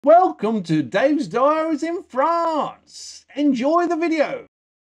Welcome to Dave's Diaries in France. Enjoy the video.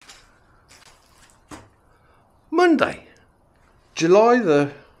 Monday, July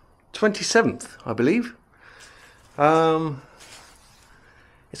the 27th, I believe. It's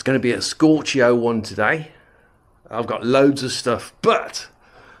going to be a Scorchio one today. I've got loads of stuff, but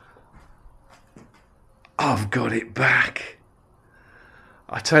I've got it back.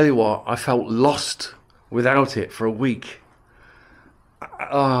 I tell you what, I felt lost without it for a week.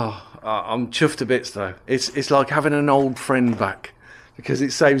 I'm chuffed to bits though. It's like having an old friend back because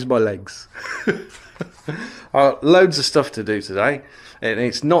it saves my legs. Loads of stuff to do today, and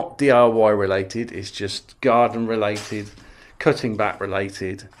it's not DIY related, it's just garden related, cutting back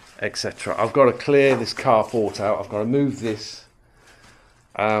related, etc. I've got to clear this carport out. I've got to move this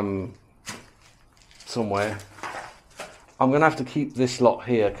somewhere. I'm going to have to keep this lot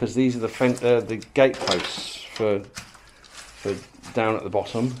here because these are the gate posts for down at the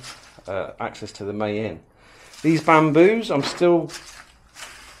bottom, access to the main inn. These bamboos, I'm still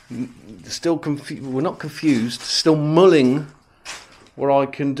confused. We're not confused. Still mulling what I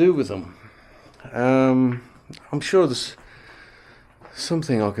can do with them. I'm sure there's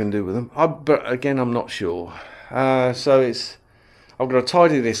something I can do with them, but again, I'm not sure. So I've got to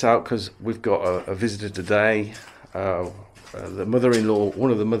tidy this out because we've got a visitor today. The mother-in-law,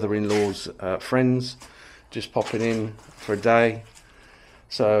 one of the mother-in-law's friends, just popping in for a day.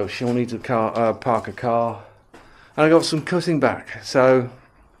 So she'll need to park a car, and I got some cutting back. So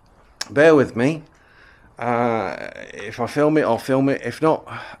bear with me. If I film it, I'll film it. If not,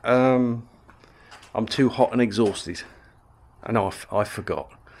 I'm too hot and exhausted, and I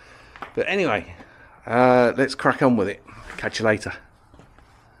forgot. But anyway, let's crack on with it. Catch you later.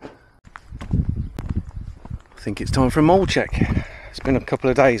 I think it's time for a mold check. It's been a couple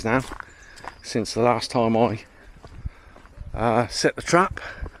of days now since the last time I set the trap,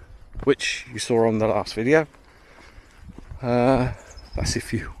 which you saw on the last video. That's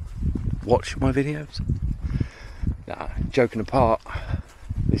if you watch my videos. Nah, joking apart,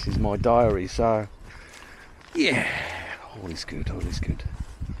 this is my diary, so yeah, all is good, all is good.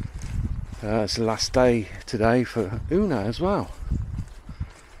 It's the last day today for Una as well,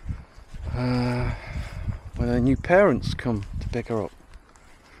 when her new parents come to pick her up.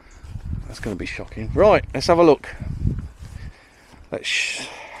 That's going to be shocking. Right, let's have a look. I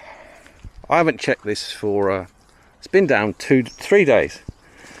haven't checked this for it's been down 2-3 days.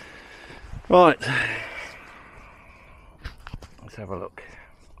 Right, let's have a look.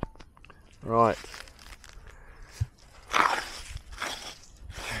 Right,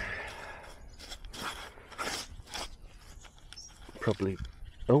 probably,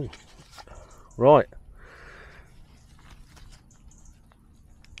 oh, right,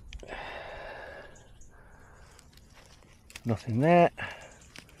 nothing there.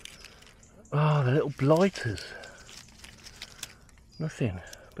 Oh, the little blighters, nothing,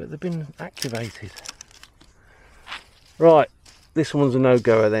 but they've been activated. Right, this one's a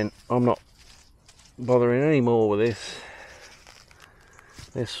no-goer then. I'm not bothering any more with this.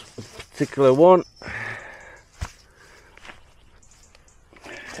 This particular one,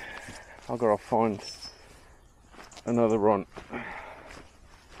 I've got to find another run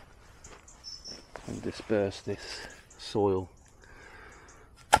and disperse this soil.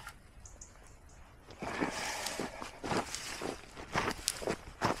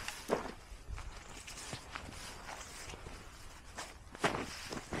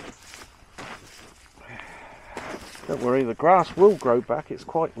 Don't worry, the grass will grow back, it's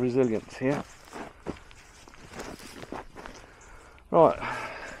quite resilient here. Right,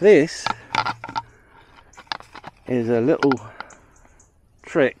 this is a little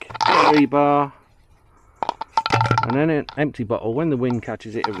trick, rebar, and then an empty bottle. When the wind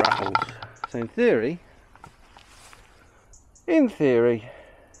catches it, it rattles. So in theory,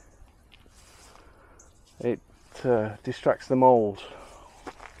 it distracts the mould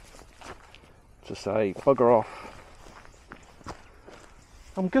to say, bugger off.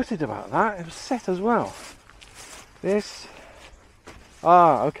 I'm gutted about that, it was set as well. This,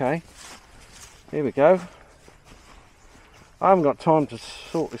 okay, here we go. I haven't got time to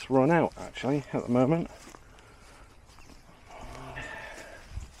sort this run out actually at the moment.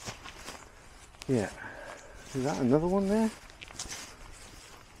 Yeah, is that another one there?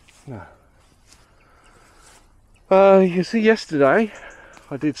 No. You can see yesterday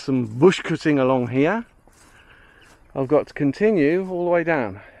I did some bush cutting along here. I've got to continue all the way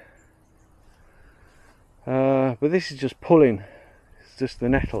down. But this is just pulling, it's just the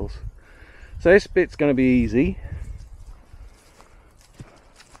nettles. So this bit's going to be easy.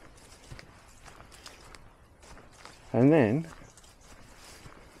 And then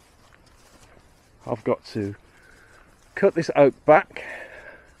I've got to cut this oak back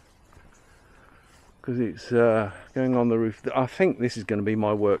because it's going on the roof. I think this is going to be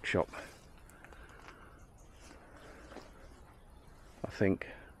my workshop. I think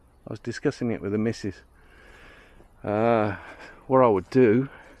I was discussing it with the missus. What I would do,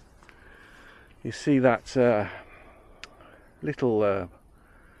 you see that little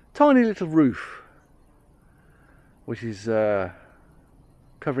tiny little roof which is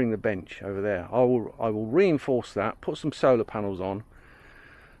covering the bench over there. I will reinforce that, put some solar panels on,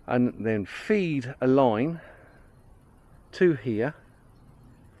 and then feed a line to here,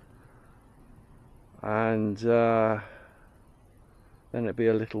 and then it'd be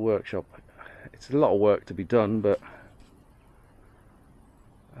a little workshop. It's a lot of work to be done, but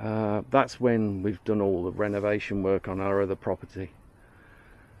that's when we've done all the renovation work on our other property.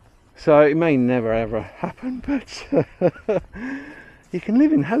 So it may never ever happen, but you can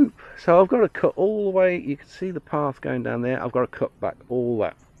live in hope. So I've got to cut all the way. You can see the path going down there. I've got to cut back all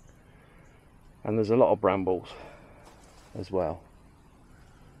that, and there's a lot of brambles as well,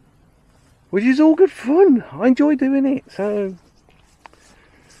 which is all good fun. I enjoy doing it. So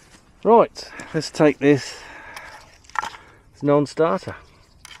right, let's take this. It's non-starter.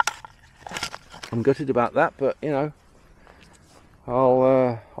 I'm gutted about that, but you know,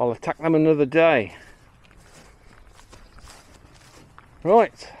 I'll attack them another day.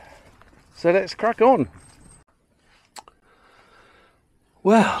 Right, so let's crack on.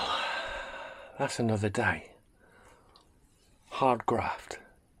 Well, that's another day. Hard graft.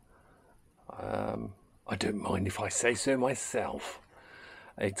 I don't mind if I say so myself.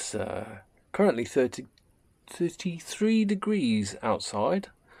 It's currently 33 degrees outside.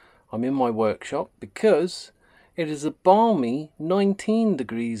 I'm in my workshop because it is a balmy 19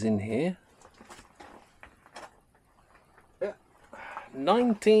 degrees in here.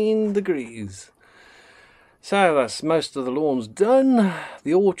 19 degrees. So that's most of the lawn's done.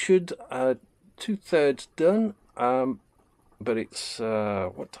 The orchard, 2/3 done. But it's,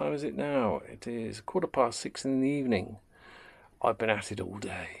 what time is it now? It is 6:15 in the evening. I've been at it all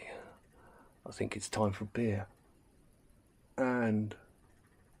day. I think it's time for beer. And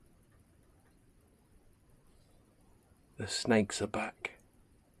the snakes are back.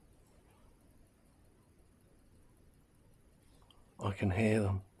 I can hear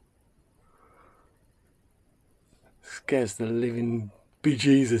them. Scares the living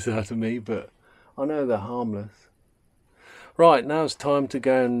bejesus out of me, but I know they're harmless. Right, now it's time to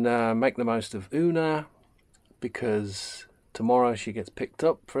go and make the most of Una, because tomorrow she gets picked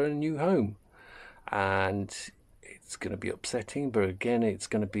up for a new home, and it's going to be upsetting, but again it's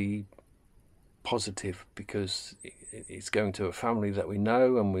going to be positive because it's going to a family that we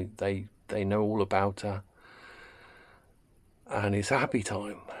know, and they know all about her, and it's a happy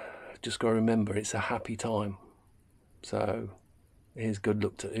time. Just got to remember, it's a happy time. So here's good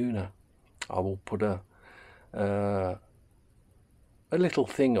luck to Una. I will put a little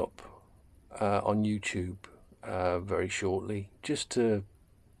thing up on YouTube very shortly, just to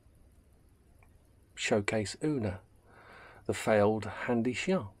showcase Una, the failed handy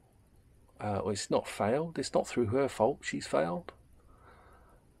chien. It's not failed, it's not through her fault she's failed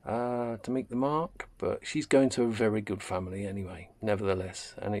to meet the mark, but she's going to a very good family anyway,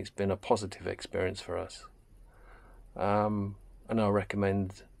 nevertheless, and it's been a positive experience for us. And I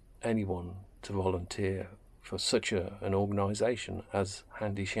recommend anyone to volunteer for such an organisation as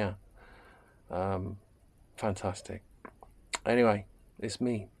Handy Chien. Fantastic. Anyway, it's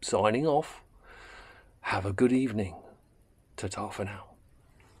me signing off. Have a good evening. Ta-ta for now.